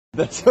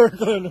They're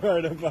circling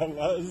right above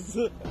us.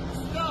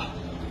 Stop!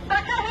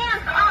 Put your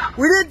hands up!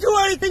 We didn't do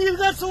anything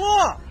against the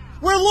law!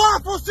 We're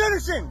lawful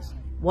citizens!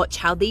 Watch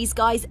how these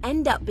guys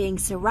end up being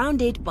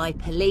surrounded by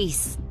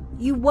police.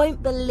 You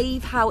won't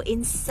believe how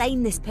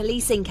insane this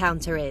police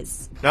encounter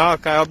is. No,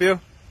 can I help you?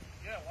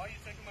 Yeah, why are you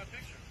taking my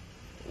picture?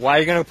 Why are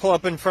you going to pull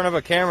up in front of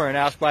a camera and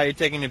ask why you're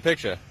taking the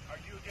picture? Are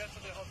you a guest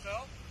of the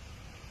hotel?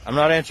 I'm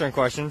not answering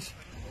questions.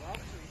 Well,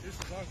 obviously, this is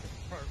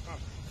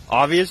obvious.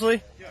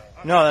 Obviously? Yeah.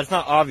 No, that's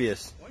not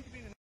obvious. Why are you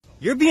being an asshole?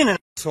 You're being an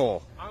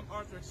asshole. I'm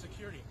Arthur at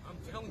security. I'm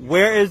telling you.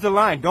 Where is the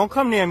line? Don't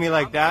come near me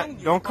like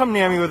that. Don't come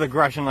near me with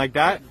aggression like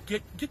that.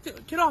 Get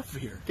off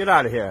of here. Get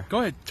out of here.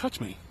 Go ahead,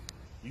 touch me.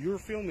 You're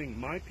filming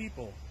my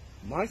people,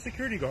 my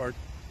security guard,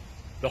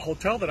 the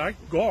hotel that I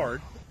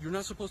guard. You're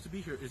not supposed to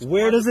be here. It's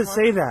Where does it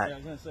say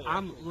that?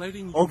 I'm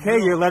letting you Okay,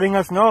 know. you're letting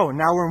us know.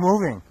 Now we're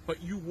moving.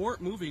 But you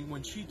weren't moving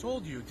when she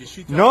told you. Did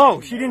she tell No,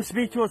 you? she didn't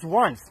speak to us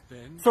once.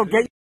 Then So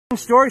get your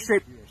story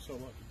straight. You are so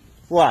lucky.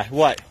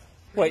 What?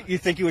 Wait, you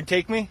think you would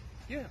take me?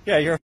 Yeah. Yeah,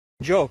 you're a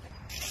joke.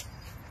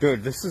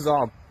 Dude, this is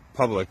all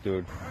public,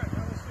 dude.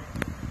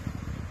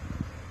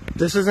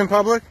 This isn't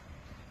public?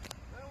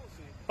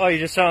 Oh,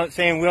 you're just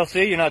saying we'll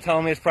see? You're not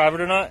telling me it's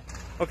private or not?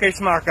 Okay,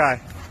 smart guy.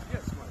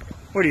 Yes, smart guy.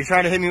 What, are you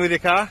trying to hit me with your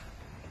car?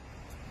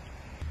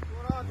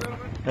 What's going on,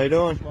 gentlemen? How you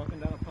doing? Walking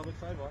down a public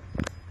sidewalk.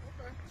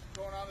 Okay.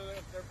 Going on to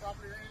their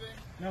property or anything?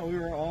 No, we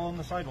were all on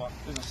the sidewalk.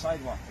 There's a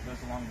sidewalk that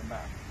goes along the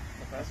back.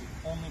 But that's the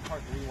only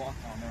part that we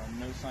walked on. There are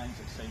no signs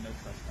that say no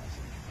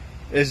trespassing.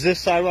 Is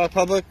this sidewalk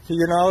public, to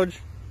your knowledge?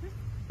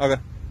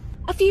 Okay.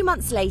 A few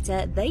months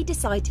later, they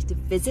decided to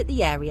visit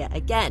the area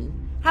again.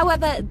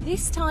 However,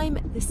 this time,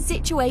 the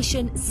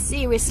situation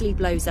seriously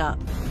blows up.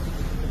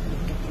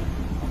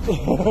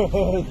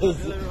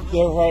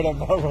 They're right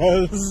above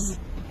us.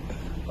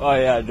 Oh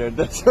yeah, dude,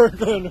 they're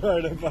circling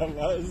right above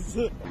us.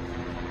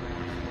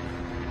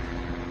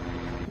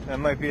 That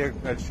might be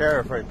a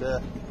sheriff right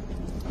there.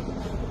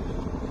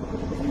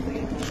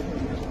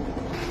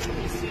 Let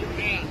me see your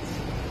hands.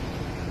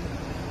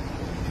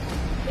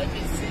 Let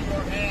me see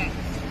your hands.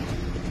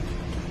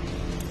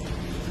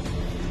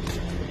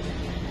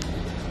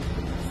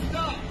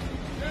 Stop!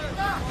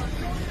 Stop!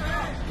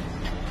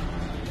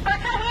 Put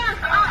your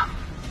hands up!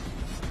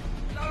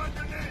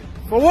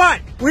 For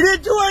what? We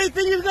didn't do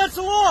anything against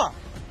the law.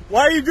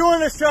 Why are you doing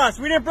this to us?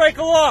 We didn't break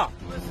a law.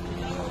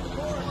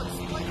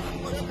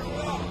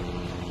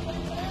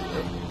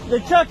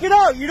 Then check it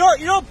out. You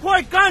don't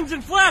point guns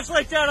and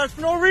flashlights at us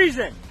for no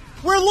reason.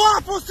 We're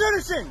lawful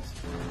citizens.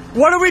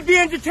 What are we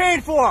being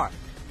detained for?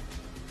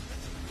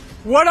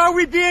 What are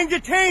we being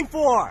detained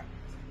for?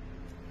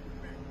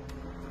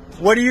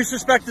 What do you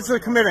suspect us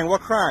of committing?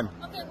 What crime?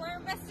 Okay, we're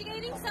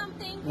investigating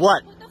something.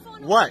 What? Put the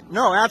phone What? away.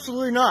 No,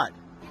 absolutely not.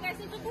 You guys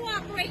need to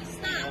cooperate.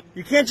 Stop.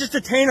 You can't just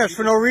detain us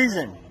for no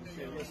reason.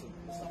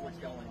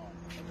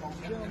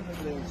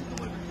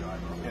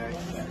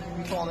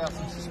 We called out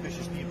some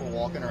suspicious people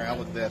walking around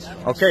with vests on.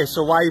 Okay,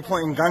 so why are you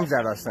pointing guns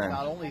at us then?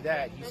 Not only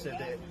that, you said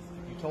that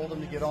you told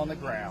them to get on the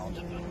ground.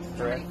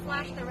 Somebody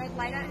flashed the red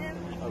light at him.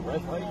 A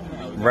red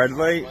light? Red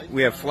light?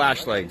 We have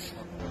flashlights.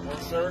 Well,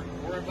 sir,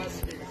 we're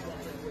investigating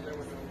something where there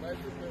was an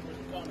alleged there was a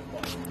gun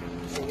involved.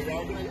 So we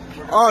are going to...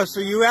 Oh, so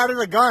you added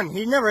a gun.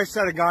 He never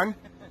said a gun.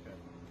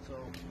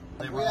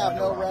 We have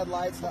no red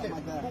lights, nothing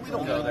like that. Well, we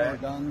don't know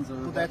that.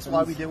 Well, that's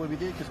why we did what we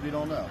did, because we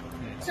don't know.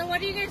 So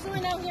what are you guys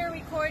doing out here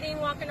recording,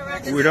 walking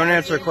around? We don't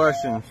answer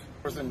questions.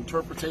 There was an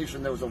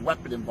interpretation there was a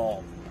weapon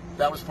involved.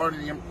 That was part of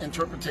the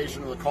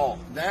interpretation of the call.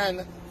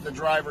 Then the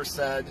driver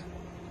said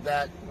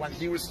that when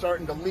he was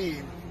starting to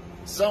leave,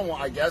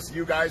 someone, I guess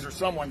you guys or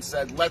someone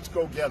said, let's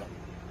go get him.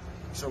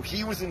 So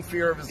he was in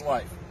fear of his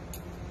life,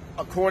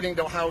 according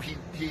to how he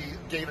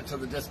gave it to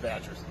the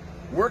dispatchers.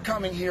 We're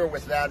coming here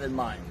with that in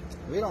mind.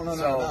 We don't know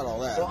nothing about all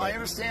that. So I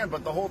understand,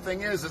 but the whole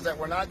thing is that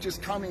we're not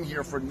just coming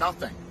here for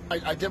nothing.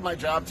 I did my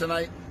job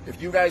tonight.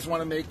 If you guys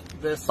want to make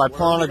this... By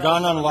pulling a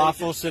gun on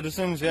lawful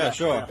citizens? Yeah,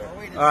 sure.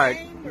 All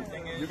right.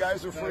 You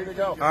guys are free to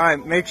go. All right,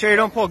 make sure you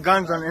don't pull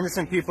guns on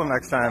innocent people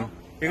next time.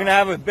 You're going to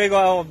have a big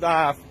old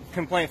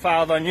complaint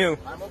filed on you.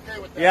 I'm okay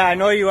with that. Yeah, I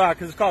know you are,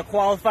 because it's called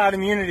qualified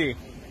immunity.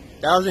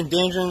 That was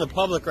endangering the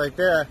public right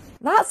there.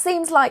 That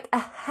seems like a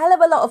hell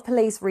of a lot of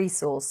police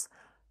resource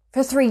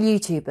for 3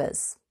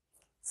 YouTubers.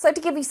 So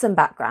to give you some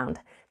background,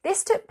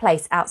 this took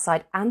place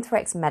outside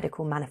Anthrax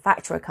Medical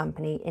Manufacturer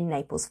Company in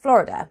Naples,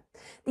 Florida.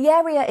 The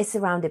area is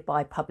surrounded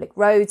by public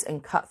roads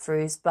and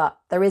cut-throughs, but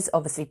there is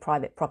obviously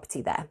private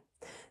property there.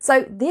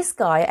 So this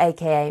guy,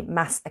 aka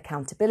Mass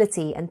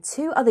Accountability, and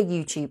 2 other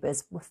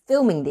YouTubers were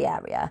filming the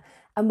area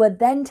and were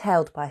then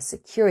tailed by a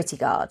security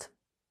guard.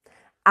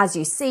 As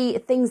you see,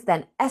 things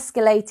then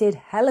escalated,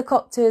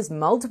 helicopters,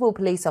 multiple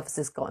police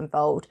officers got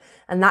involved,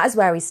 and that is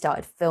where he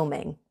started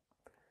filming.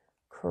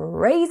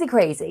 Crazy,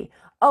 crazy.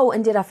 Oh,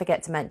 and did I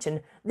forget to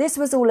mention, this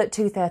was all at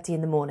 2:30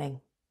 in the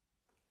morning.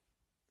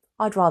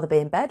 I'd rather be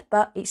in bed,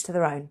 but each to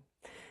their own.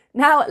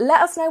 Now,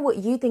 let us know what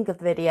you think of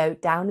the video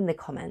down in the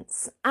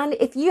comments. And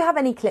if you have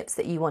any clips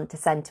that you want to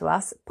send to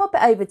us, pop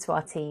it over to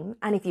our team.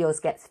 And if yours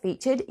gets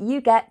featured,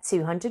 you get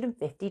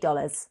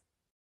 $250.